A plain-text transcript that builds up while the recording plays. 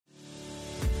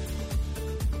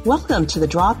Welcome to the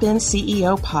Drop-In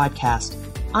CEO podcast.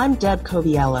 I'm Deb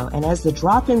Coviello, and as the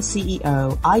Drop-In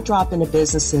CEO, I drop into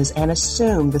businesses and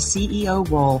assume the CEO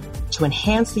role to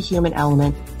enhance the human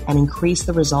element and increase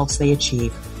the results they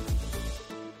achieve.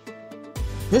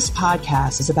 This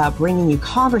podcast is about bringing you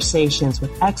conversations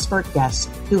with expert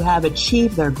guests who have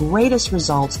achieved their greatest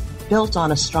results built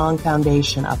on a strong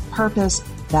foundation of purpose,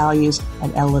 values,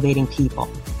 and elevating people.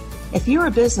 If you're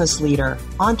a business leader,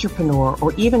 entrepreneur,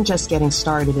 or even just getting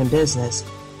started in business,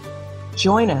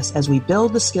 join us as we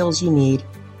build the skills you need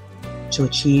to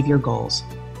achieve your goals.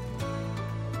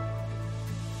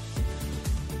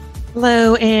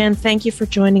 Hello, and thank you for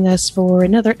joining us for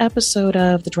another episode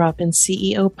of the Drop-In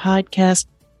CEO podcast.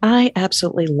 I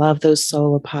absolutely love those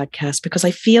solo podcasts because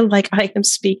I feel like I am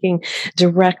speaking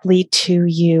directly to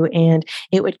you, and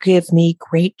it would give me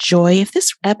great joy if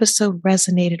this episode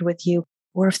resonated with you,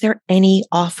 or if there are any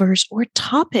offers or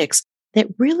topics that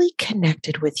really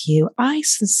connected with you. I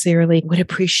sincerely would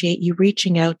appreciate you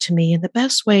reaching out to me. And the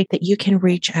best way that you can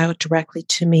reach out directly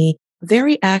to me,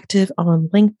 very active on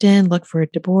LinkedIn, look for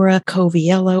Deborah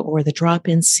Coviello or the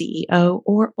Drop-In CEO,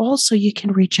 or also you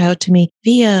can reach out to me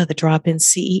via the Drop-In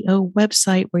CEO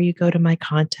website where you go to my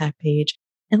contact page.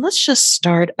 And let's just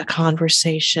start a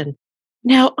conversation.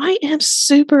 Now, I am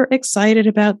super excited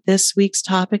about this week's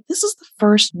topic. This is the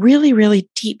first really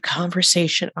deep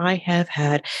conversation I have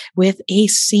had with a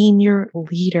senior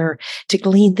leader to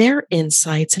glean their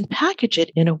insights and package it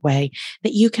in a way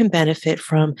that you can benefit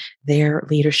from their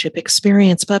leadership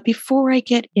experience. But before I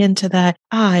get into that,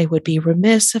 I would be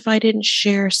remiss if I didn't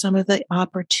share some of the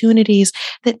opportunities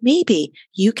that maybe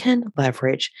you can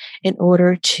leverage in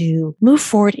order to move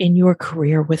forward in your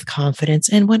career with confidence.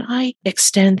 And when I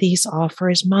extend these offers,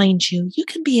 mind you, you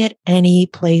can be at any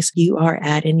place you are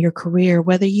at in your career,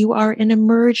 whether you are an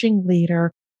emerging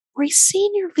leader or a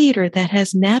senior leader that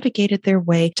has navigated their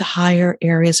way to higher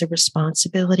areas of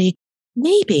responsibility.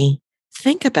 Maybe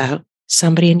think about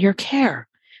somebody in your care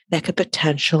that could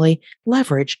potentially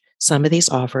leverage some of these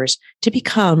offers to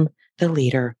become the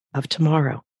leader of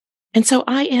tomorrow. And so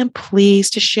I am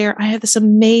pleased to share, I have this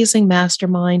amazing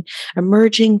mastermind,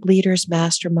 Emerging Leaders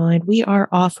Mastermind. We are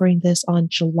offering this on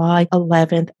July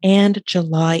 11th and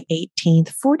July 18th,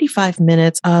 45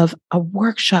 minutes of a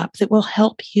workshop that will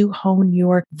help you hone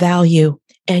your value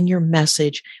and your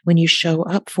message when you show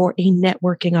up for a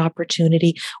networking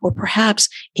opportunity or perhaps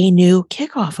a new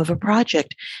kickoff of a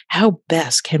project. How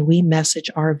best can we message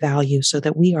our value so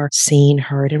that we are seen,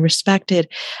 heard, and respected?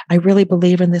 I really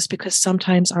believe in this because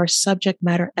sometimes our subject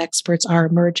matter experts, our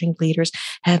emerging leaders,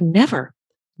 have never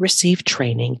received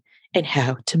training in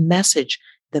how to message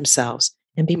themselves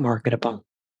and be marketable.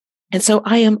 And so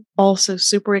I am also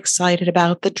super excited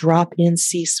about the Drop-In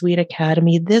C-Suite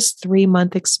Academy, this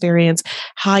 3-month experience,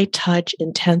 high touch,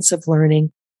 intensive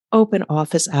learning, open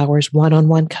office hours,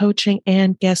 one-on-one coaching,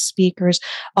 and guest speakers,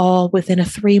 all within a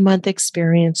 3-month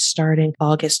experience starting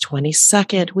August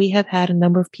 22nd. We have had a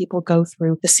number of people go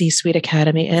through the C-Suite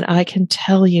Academy, and I can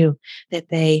tell you that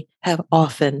they have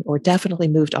often or definitely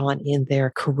moved on in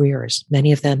their careers.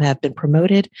 Many of them have been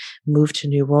promoted, moved to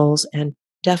new roles, and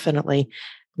definitely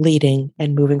leading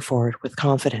and moving forward with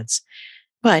confidence.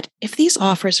 But if these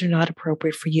offers are not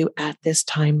appropriate for you at this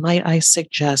time, might I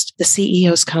suggest the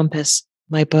CEO's Compass,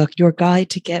 my book, Your Guide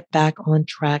to Get Back on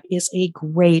Track, is a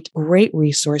great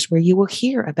resource where you will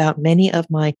hear about many of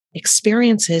my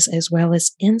experiences as well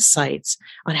as insights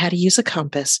on how to use a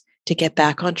compass to get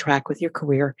back on track with your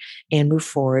career and move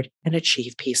forward and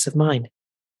achieve peace of mind.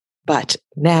 But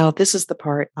now this is the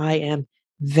part I am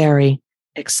very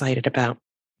excited about.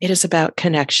 It is about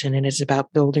connection and it's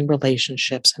about building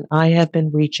relationships. And I have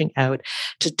been reaching out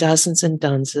to dozens and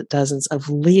dozens of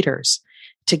leaders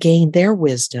to gain their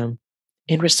wisdom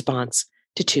in response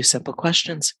to 2 simple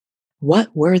questions. What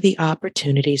were the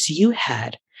opportunities you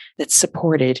had that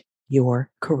supported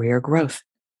your career growth?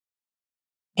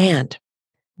 And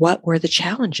what were the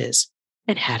challenges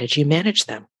and how did you manage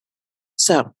them?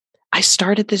 So I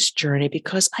started this journey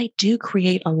because I do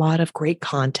create a lot of great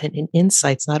content and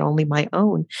insights, not only my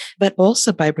own, but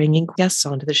also by bringing guests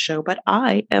onto the show. But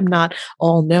I am not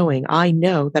all knowing. I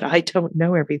know that I don't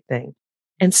know everything.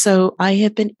 And so I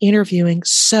have been interviewing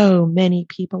so many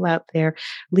people out there,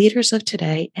 leaders of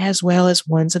today, as well as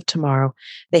ones of tomorrow.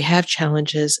 They have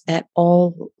challenges at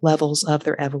all levels of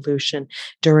their evolution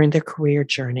during their career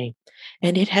journey.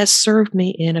 And it has served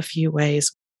me in a few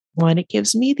ways. One, it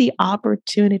gives me the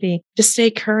opportunity to stay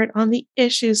current on the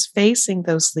issues facing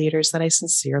those leaders that I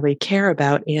sincerely care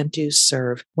about and do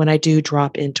serve when I do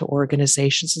drop into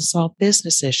organizations and solve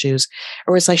business issues,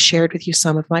 or as I shared with you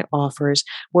some of my offers,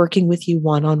 working with you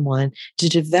one-on-one to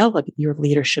develop your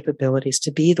leadership abilities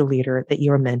to be the leader that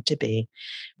you're meant to be.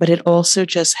 But it also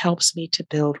just helps me to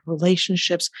build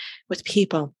relationships with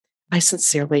people I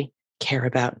sincerely care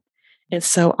about. And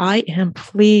so I am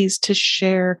pleased to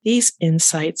share these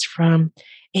insights from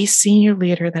a senior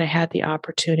leader that I had the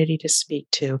opportunity to speak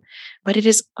to, but it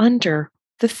is under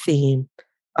the theme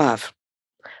of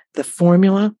the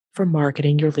formula for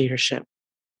marketing your leadership.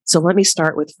 So let me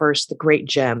start with first the great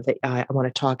gem that I want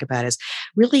to talk about is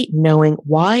really knowing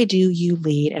why do you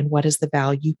lead and what is the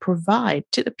value you provide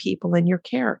to the people in your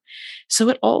care. So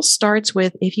it all starts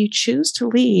with if you choose to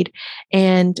lead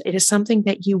and it is something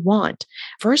that you want,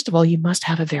 first of all, you must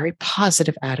have a very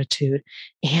positive attitude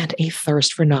and a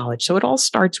thirst for knowledge. So it all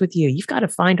starts with you. You've got to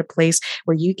find a place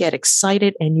where you get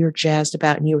excited and you're jazzed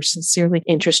about and you're sincerely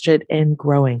interested in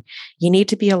growing. You need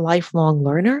to be a lifelong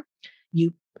learner.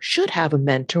 You should have a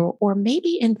mentor or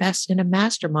maybe invest in a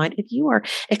mastermind. If you are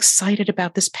excited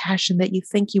about this passion that you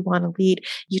think you want to lead,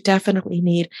 you definitely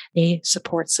need a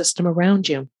support system around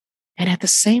you. And at the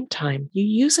same time, you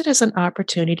use it as an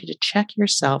opportunity to check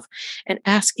yourself and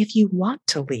ask if you want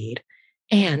to lead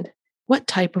and what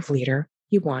type of leader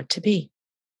you want to be.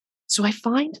 So I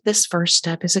find this first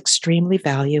step is extremely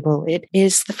valuable. It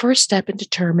is the first step in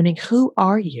determining who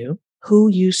are you, who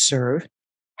you serve,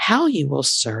 how you will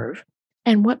serve,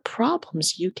 and what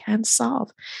problems you can solve.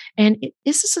 And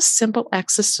this is a simple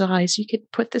exercise. You could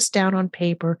put this down on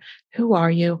paper. Who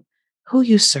are you? Who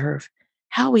you serve?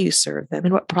 How will you serve them?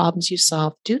 And what problems you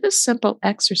solve? Do this simple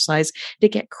exercise to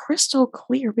get crystal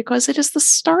clear because it is the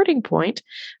starting point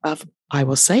of, I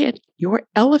will say it, your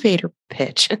elevator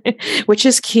pitch, which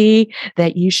is key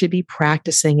that you should be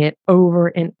practicing it over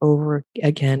and over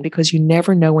again because you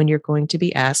never know when you're going to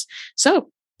be asked.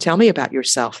 So tell me about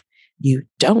yourself. You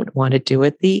don't want to do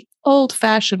it the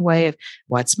old-fashioned way of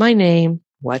what's my name,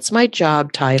 what's my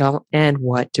job title, and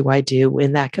what do I do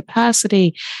in that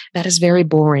capacity? That is very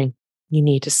boring. You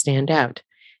need to stand out.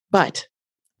 But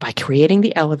by creating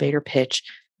the elevator pitch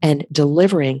and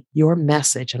delivering your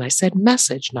message, and I said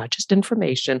message, not just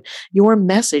information, your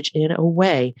message in a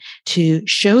way to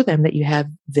show them that you have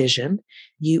vision,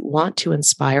 you want to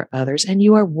inspire others, and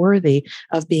you are worthy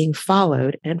of being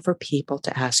followed and for people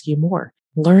to ask you more.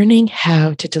 Learning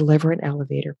how to deliver an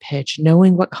elevator pitch,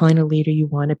 knowing what kind of leader you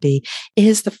want to be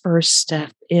is the first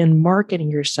step in marketing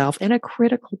yourself and a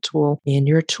critical tool in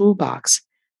your toolbox.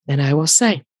 And I will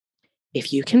say,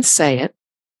 if you can say it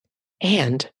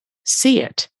and see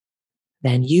it,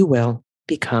 then you will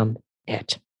become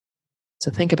it.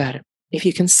 So think about it. If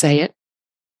you can say it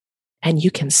and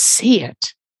you can see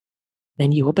it,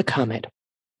 then you will become it.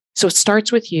 So it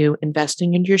starts with you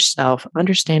investing in yourself,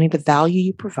 understanding the value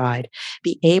you provide,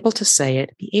 be able to say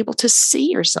it, be able to see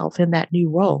yourself in that new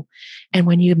role. And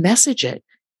when you message it,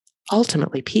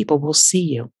 ultimately people will see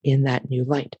you in that new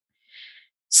light.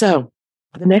 So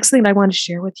the next thing I want to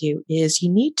share with you is you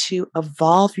need to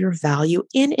evolve your value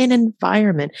in an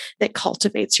environment that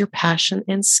cultivates your passion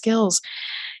and skills.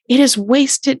 It is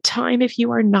wasted time if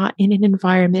you are not in an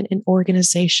environment, an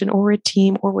organization, or a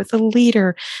team, or with a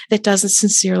leader that doesn't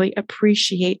sincerely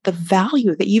appreciate the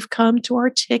value that you've come to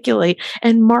articulate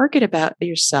and market about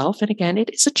yourself. And again,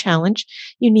 it is a challenge.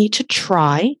 You need to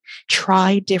try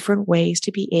different ways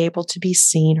to be able to be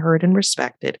seen, heard, and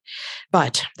respected.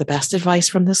 But the best advice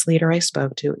from this leader I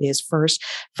spoke to is first,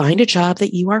 find a job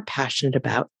that you are passionate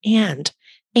about and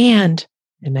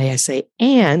may I say,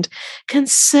 and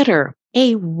consider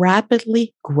a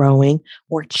rapidly growing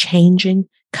or changing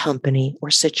company or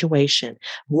situation,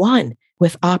 one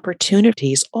with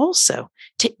opportunities also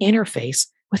to interface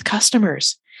with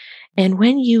customers. And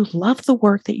when you love the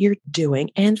work that you're doing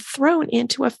and thrown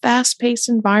into a fast-paced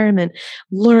environment,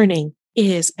 learning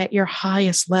is at your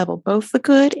highest level, both the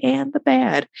good and the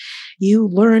bad. You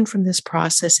learn from this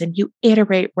process and you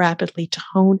iterate rapidly to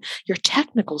hone your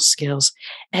technical skills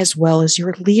as well as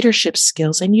your leadership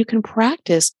skills, and you can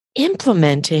practice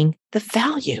implementing the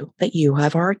value that you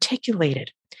have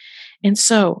articulated. And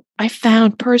so I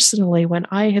found personally when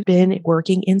I have been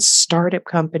working in startup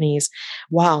companies,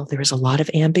 while there is a lot of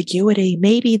ambiguity,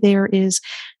 maybe there is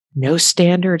no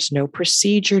standards, no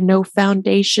procedure, no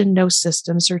foundation, no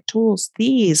systems or tools.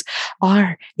 These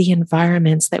are the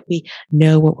environments that we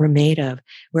know what we're made of,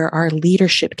 where our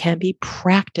leadership can be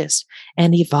practiced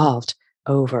and evolved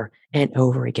over and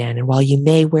over again. And while you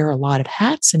may wear a lot of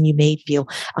hats and you may feel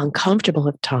uncomfortable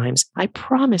at times, I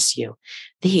promise you,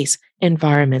 these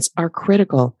environments are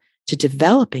critical to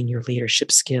developing your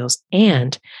leadership skills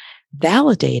and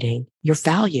validating your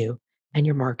value and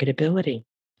your marketability.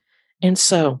 And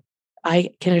so I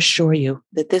can assure you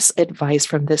that this advice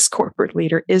from this corporate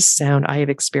leader is sound. I have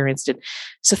experienced it.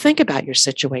 So think about your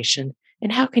situation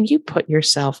and how can you put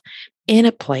yourself in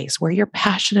a place where you're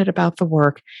passionate about the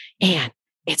work and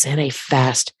it's in a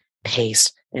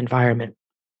fast-paced environment.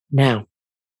 Now,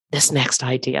 this next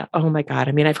idea, oh my God,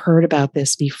 I mean, I've heard about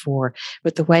this before,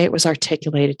 but the way it was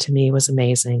articulated to me was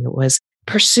amazing. It was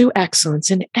pursue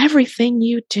excellence in everything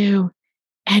you do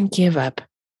and give up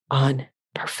on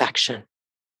perfection.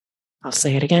 I'll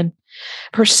say it again.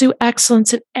 Pursue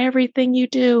excellence in everything you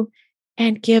do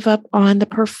and give up on the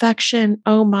perfection.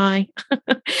 Oh my.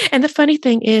 And the funny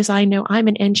thing is, I know I'm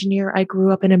an engineer. I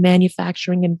grew up in a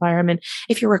manufacturing environment.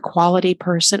 If you're a quality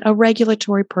person, a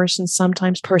regulatory person,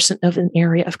 sometimes person of an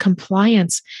area of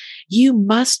compliance, you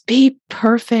must be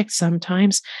perfect.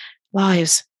 Sometimes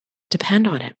lives depend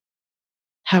on it.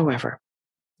 However,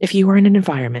 if you are in an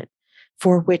environment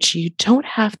for which you don't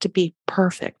have to be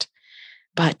perfect,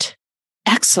 but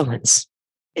excellence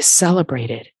is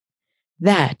celebrated,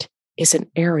 that is an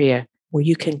area where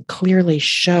you can clearly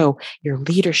show your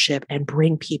leadership and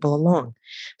bring people along.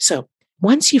 So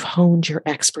once you've honed your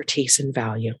expertise and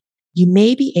value, you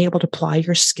may be able to apply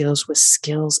your skills with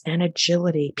skills and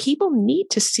agility. People need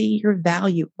to see your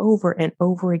value over and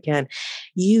over again.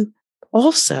 You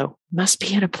also must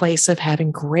be in a place of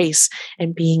having grace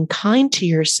and being kind to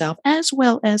yourself as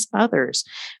well as others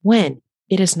when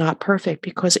it is not perfect,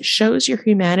 because it shows your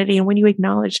humanity. And when you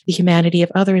acknowledge the humanity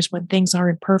of others when things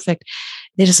aren't perfect,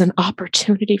 it is an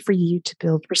opportunity for you to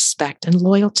build respect and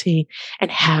loyalty.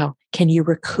 And how can you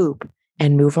recoup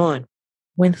and move on?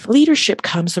 With leadership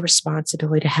comes the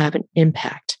responsibility to have an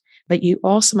impact, but you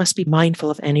also must be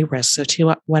mindful of any risk. So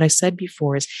to what I said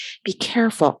before is be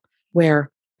careful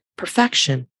where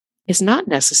perfection is not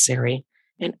necessary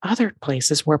and other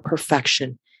places where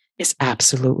perfection is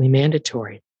absolutely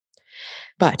mandatory.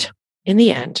 But in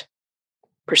the end,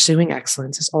 pursuing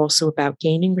excellence is also about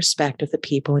gaining respect of the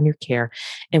people in your care.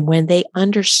 And when they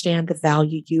understand the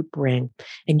value you bring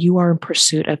and you are in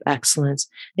pursuit of excellence,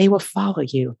 they will follow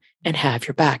you and have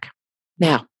your back.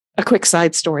 Now, a quick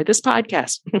side story. This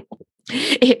podcast,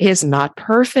 it is not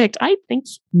perfect. I think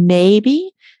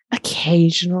maybe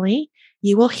occasionally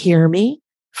you will hear me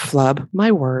flub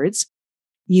my words.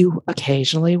 You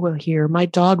occasionally will hear my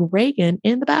dog Reagan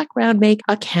in the background make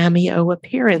a cameo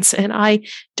appearance, and I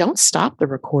don't stop the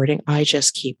recording. I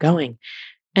just keep going.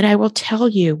 And I will tell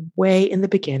you way in the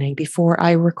beginning, before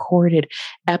I recorded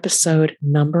episode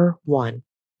number 1,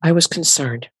 I was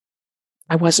concerned.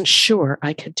 I wasn't sure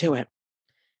I could do it.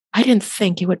 I didn't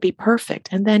think it would be perfect.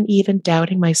 And then even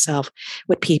doubting myself,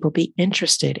 would people be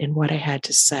interested in what I had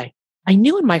to say? I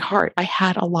knew in my heart I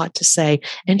had a lot to say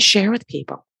and share with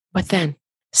people. But then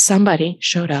somebody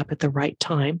showed up at the right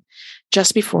time.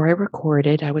 Just before I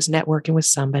recorded, I was networking with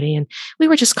somebody and we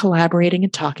were just collaborating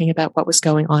and talking about what was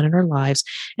going on in our lives.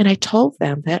 And I told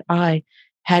them that I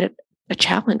had a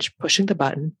challenge pushing the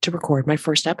button to record my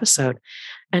first episode.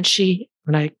 And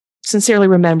when I sincerely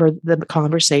remember the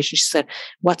conversation, she said,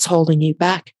 "What's holding you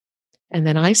back?" And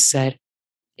then I said,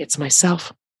 "It's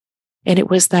myself." And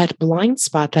it was that blind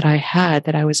spot that I had,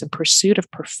 that I was in pursuit of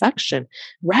perfection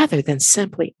rather than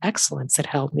simply excellence, that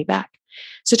held me back.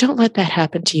 So don't let that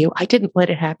happen to you. I didn't let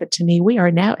it happen to me. We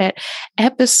are now at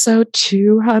episode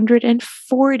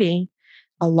 240,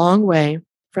 a long way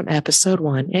from episode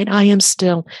 1. And I am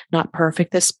still not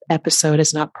perfect. This episode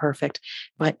is not perfect,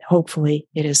 but hopefully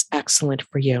it is excellent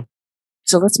for you.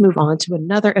 So let's move on to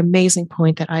another amazing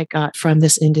point that I got from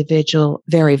this individual,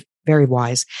 very, very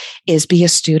wise, is be a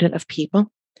student of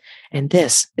people. And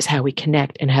this is how we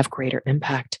connect and have greater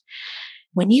impact.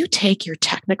 When you take your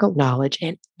technical knowledge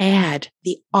and add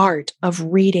the art of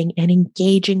reading and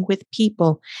engaging with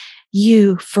people,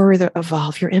 you further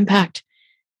evolve your impact.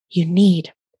 You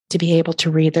need to be able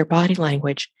to read their body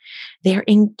language, their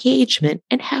engagement,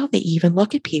 and how they even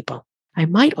look at people. I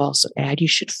might also add, you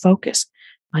should focus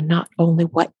on not only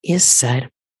what is said,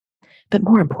 but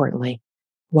more importantly,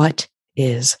 what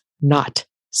is not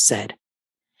said.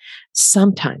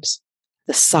 Sometimes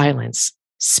the silence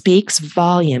speaks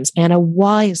volumes, and a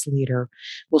wise leader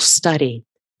will study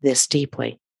this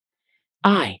deeply.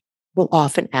 I will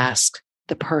often ask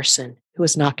the person who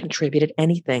has not contributed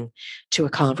anything to a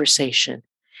conversation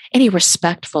in a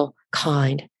respectful,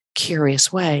 kind,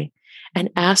 curious way, and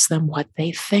ask them what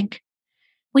they think.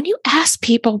 When you ask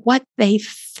people what they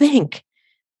think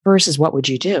versus what would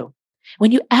you do,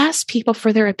 when you ask people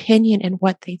for their opinion and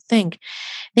what they think,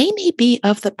 they may be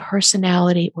of the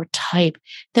personality or type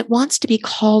that wants to be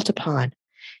called upon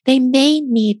They may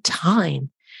need time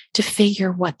to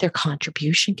figure what their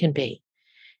contribution can be.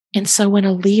 And so when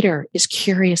a leader is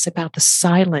curious about the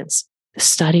silence, the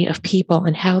study of people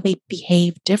and how they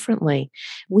behave differently,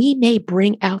 we may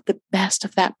bring out the best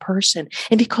of that person.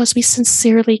 And because we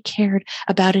sincerely cared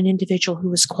about an individual who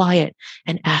was quiet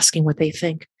and asking what they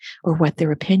think or what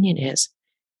their opinion is,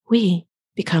 we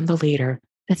become the leader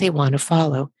that they want to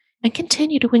follow and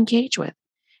continue to engage with.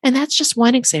 And that's just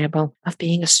one example of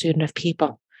being a student of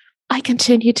people. I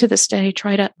continue to this day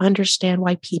try to understand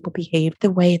why people behave the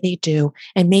way they do,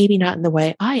 and maybe not in the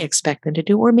way I expect them to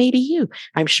do, or maybe you.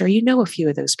 I'm sure you know a few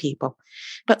of those people,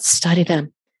 but study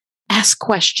them, ask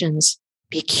questions,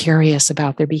 be curious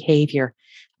about their behavior,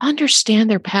 understand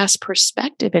their past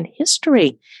perspective and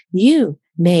history. You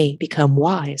may become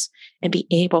wise and be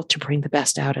able to bring the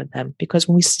best out of them, because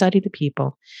when we study the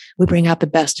people, we bring out the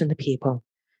best in the people.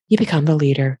 You become the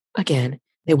leader, again,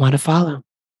 they want to follow.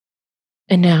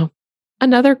 And now,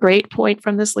 another great point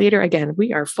from this leader. Again,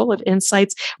 we are full of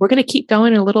insights. We're going to keep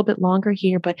going a little bit longer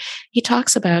here, but he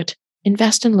talks about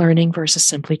invest in learning versus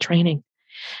simply training.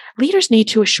 Leaders need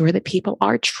to assure that people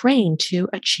are trained to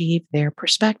achieve their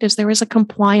perspectives. There is a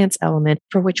compliance element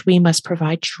for which we must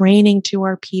provide training to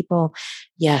our people.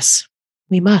 Yes,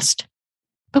 we must.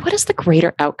 But what is the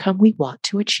greater outcome we want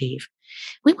to achieve?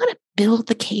 We want to build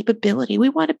the capability. We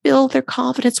want to build their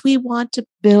confidence. We want to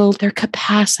build their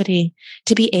capacity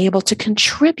to be able to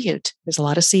contribute. There's a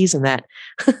lot of C's in that.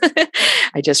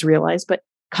 I just realized, but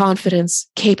confidence,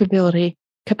 capability,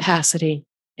 capacity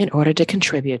in order to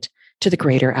contribute to the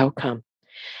greater outcome.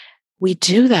 We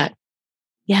do that.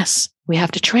 Yes, we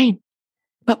have to train.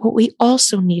 But what we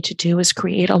also need to do is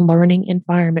create a learning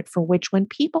environment for which when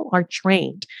people are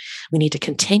trained, we need to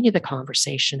continue the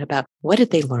conversation about what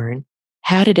did they learn?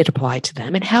 How did it apply to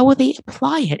them? And how will they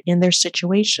apply it in their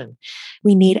situation?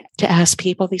 We need to ask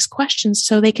people these questions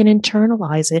so they can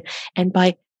internalize it. And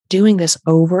by doing this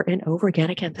over and over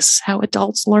again, this is how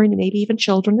adults learn, maybe even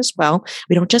children as well.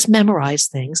 We don't just memorize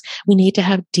things. We need to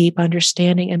have deep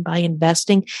understanding. And by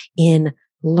investing in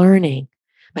learning,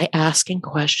 by asking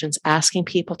questions, asking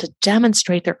people to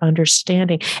demonstrate their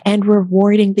understanding and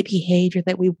rewarding the behavior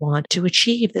that we want to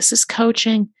achieve. This is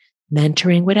coaching,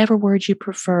 mentoring, whatever word you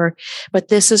prefer. But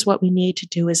this is what we need to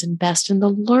do, is invest in the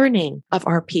learning of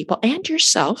our people and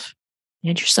yourself.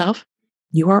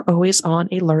 You are always on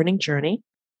a learning journey.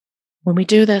 When we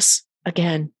do this,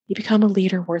 again, you become a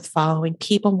leader worth following.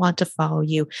 People want to follow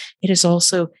you. It is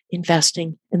also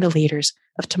investing in the leaders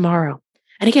of tomorrow.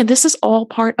 And again, this is all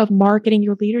part of marketing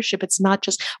your leadership. It's not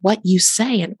just what you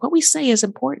say, and what we say is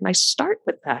important. I start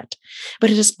with that, but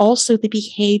it is also the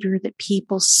behavior that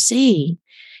people see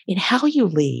in how you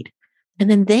lead. And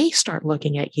then they start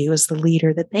looking at you as the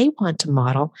leader that they want to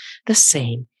model the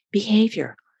same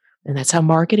behavior. And that's how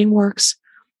marketing works.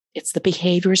 It's the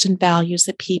behaviors and values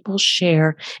that people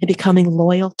share and becoming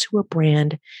loyal to a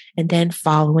brand, and then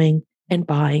following and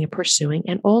buying and pursuing,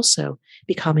 and also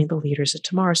becoming the leaders of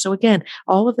tomorrow. So again,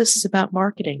 all of this is about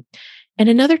marketing. And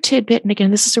another tidbit, and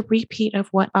again, this is a repeat of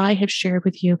what I have shared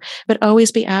with you, but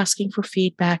always be asking for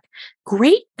feedback.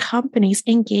 Great companies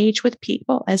engage with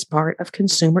people as part of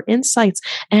consumer insights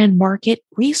and market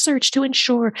research to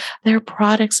ensure their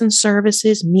products and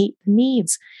services meet the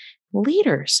needs.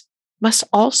 Leaders must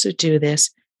also do this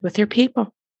with their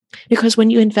people. Because when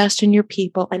you invest in your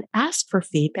people and ask for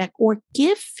feedback or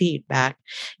give feedback,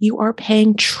 you are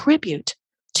paying tribute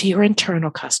to your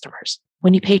internal customers.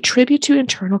 When you pay tribute to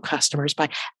internal customers by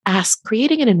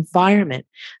creating an environment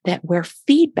where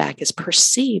feedback is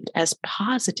perceived as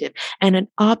positive and an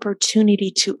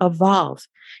opportunity to evolve,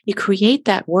 you create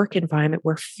that work environment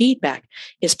where feedback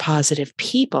is positive.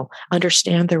 People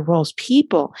understand their roles.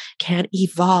 People can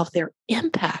evolve their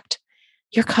impact.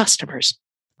 Your customers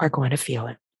are going to feel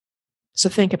it. So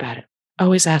think about it.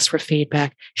 Always ask for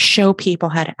feedback. Show people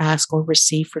how to ask or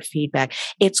receive for feedback.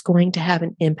 It's going to have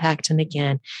an impact. And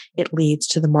again, it leads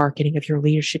to the marketing of your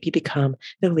leadership. You become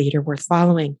the leader worth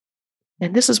following.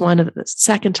 And this is one of the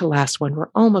second to last one. We're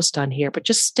almost done here, but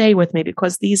just stay with me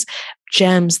because these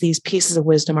gems, these pieces of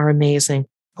wisdom are amazing.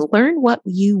 Learn what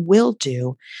you will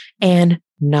do and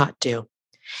not do.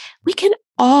 We can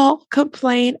all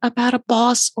complain about a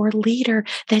boss or leader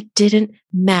that didn't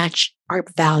match our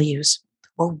values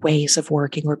or ways of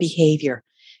working or behavior.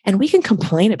 And we can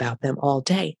complain about them all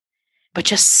day, but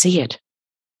just see it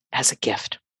as a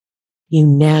gift. You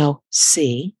now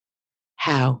see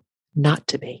how not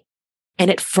to be. And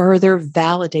it further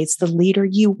validates the leader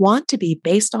you want to be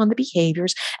based on the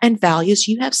behaviors and values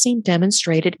you have seen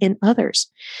demonstrated in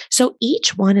others. So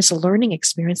each one is a learning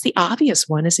experience. The obvious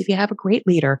one is if you have a great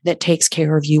leader that takes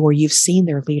care of you or you've seen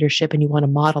their leadership and you want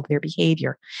to model their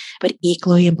behavior. But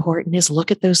equally important is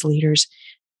look at those leaders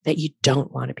that you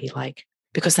don't want to be like,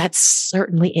 because that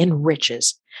certainly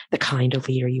enriches the kind of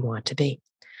leader you want to be.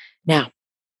 Now,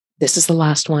 this is the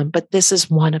last one, but this is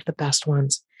one of the best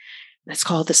ones. That's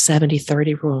called the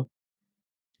 70-30 rule.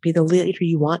 Be the leader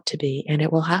you want to be, and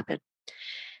it will happen.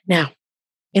 Now,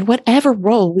 in whatever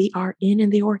role we are in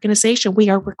the organization, we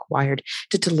are required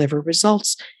to deliver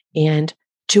results and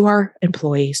to our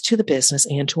employees, to the business,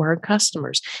 and to our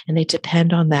customers. And they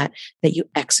depend on that you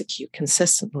execute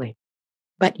consistently.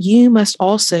 But you must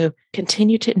also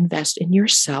continue to invest in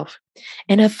yourself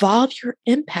and evolve your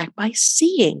impact by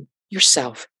seeing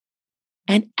yourself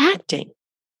and acting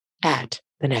at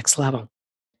the next level.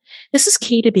 This is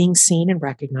key to being seen and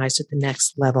recognized at the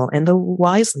next level. And the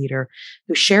wise leader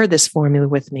who shared this formula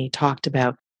with me talked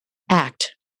about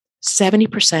act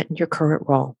 70% in your current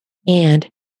role and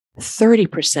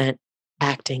 30%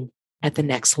 acting at the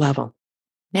next level.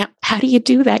 Now, how do you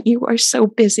do that? You are so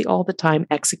busy all the time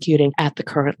executing at the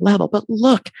current level, but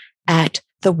look at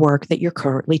the work that you're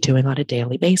currently doing on a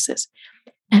daily basis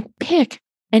and pick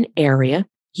an area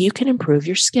you can improve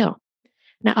your skill.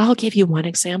 Now, I'll give you one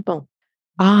example.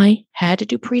 I had to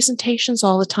do presentations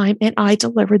all the time, and I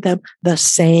delivered them the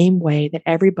same way that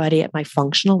everybody at my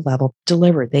functional level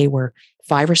delivered. They were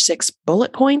 5 or 6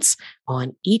 bullet points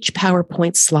on each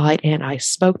PowerPoint slide, and I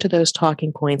spoke to those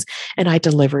talking points, and I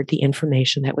delivered the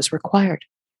information that was required.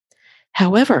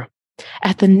 However,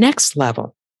 at the next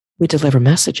level, we deliver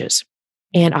messages,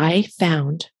 and I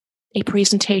found a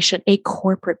presentation, a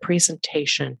corporate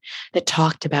presentation that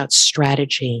talked about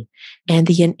strategy and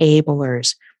the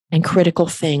enablers and critical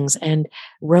things and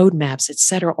roadmaps, et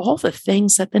cetera, all the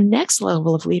things that the next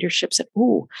level of leadership said,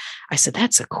 ooh, I said,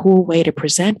 that's a cool way to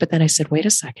present. But then I said, wait a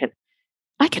second,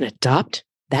 I can adopt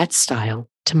that style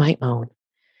to my own.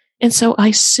 And so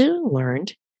I soon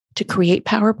learned to create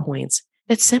PowerPoints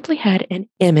that simply had an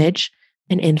image,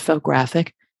 an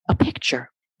infographic, a picture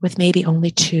with maybe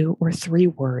only 2 or 3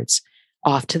 words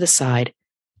off to the side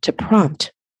to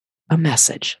prompt a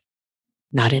message,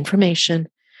 not information,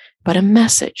 but a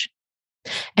message.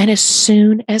 And as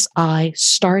soon as I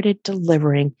started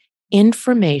delivering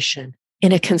information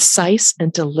in a concise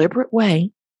and deliberate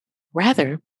way,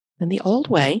 rather than the old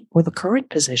way or the current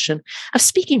position of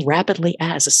speaking rapidly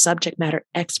as a subject matter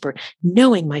expert,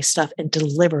 knowing my stuff and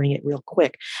delivering it real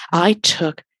quick, I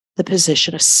took the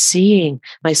position of seeing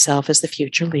myself as the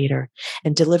future leader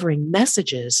and delivering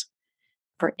messages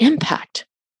for impact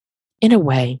in a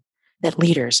way that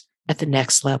leaders at the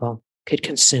next level could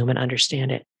consume and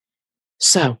understand it.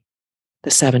 So, the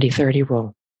 70-30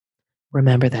 rule.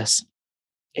 Remember this.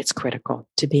 It's critical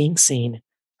to being seen,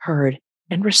 heard,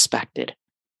 and respected,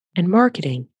 and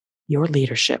marketing your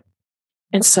leadership.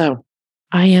 And so,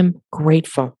 I am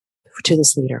grateful to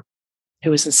this leader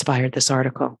who has inspired this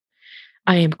article.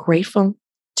 I am grateful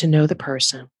to know the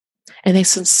person, and they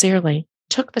sincerely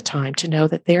took the time to know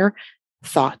that their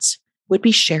thoughts would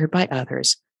be shared by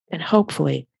others and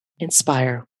hopefully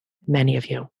inspire many of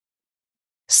you.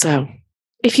 So,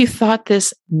 if you thought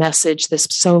this message, this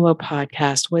solo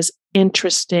podcast was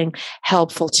interesting,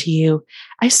 helpful to you,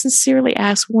 I sincerely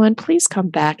ask, one, please come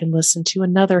back and listen to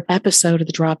another episode of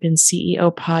the Drop-In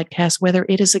CEO podcast, whether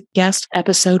it is a guest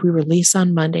episode we release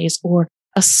on Mondays or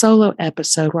a solo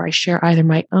episode where I share either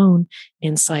my own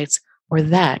insights or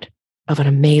that of an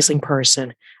amazing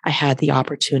person I had the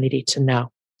opportunity to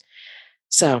know.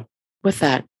 So with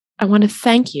that, I want to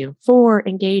thank you for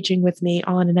engaging with me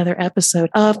on another episode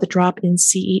of the Drop-In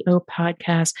CEO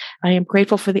podcast. I am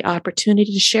grateful for the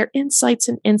opportunity to share insights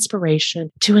and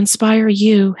inspiration to inspire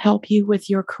you, help you with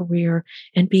your career,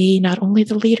 and be not only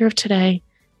the leader of today,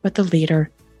 but the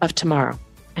leader of tomorrow.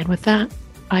 And with that,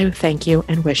 I thank you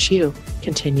and wish you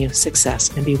continued success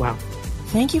and be well.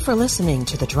 Thank you for listening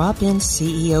to the Drop-In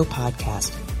CEO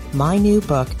podcast. My new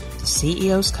book, The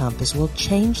CEO's Compass, will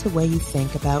change the way you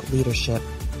think about leadership,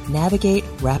 navigate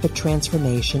rapid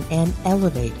transformation, and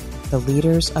elevate the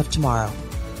leaders of tomorrow.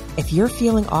 If you're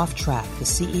feeling off track, the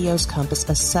CEO's Compass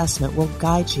assessment will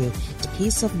guide you to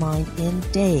peace of mind in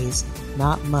days,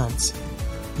 not months.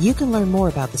 You can learn more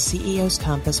about the CEO's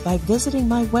Compass by visiting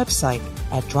my website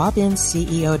at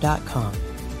dropinceo.com.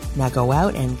 Now go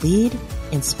out and lead,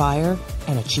 inspire,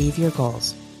 and achieve your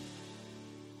goals.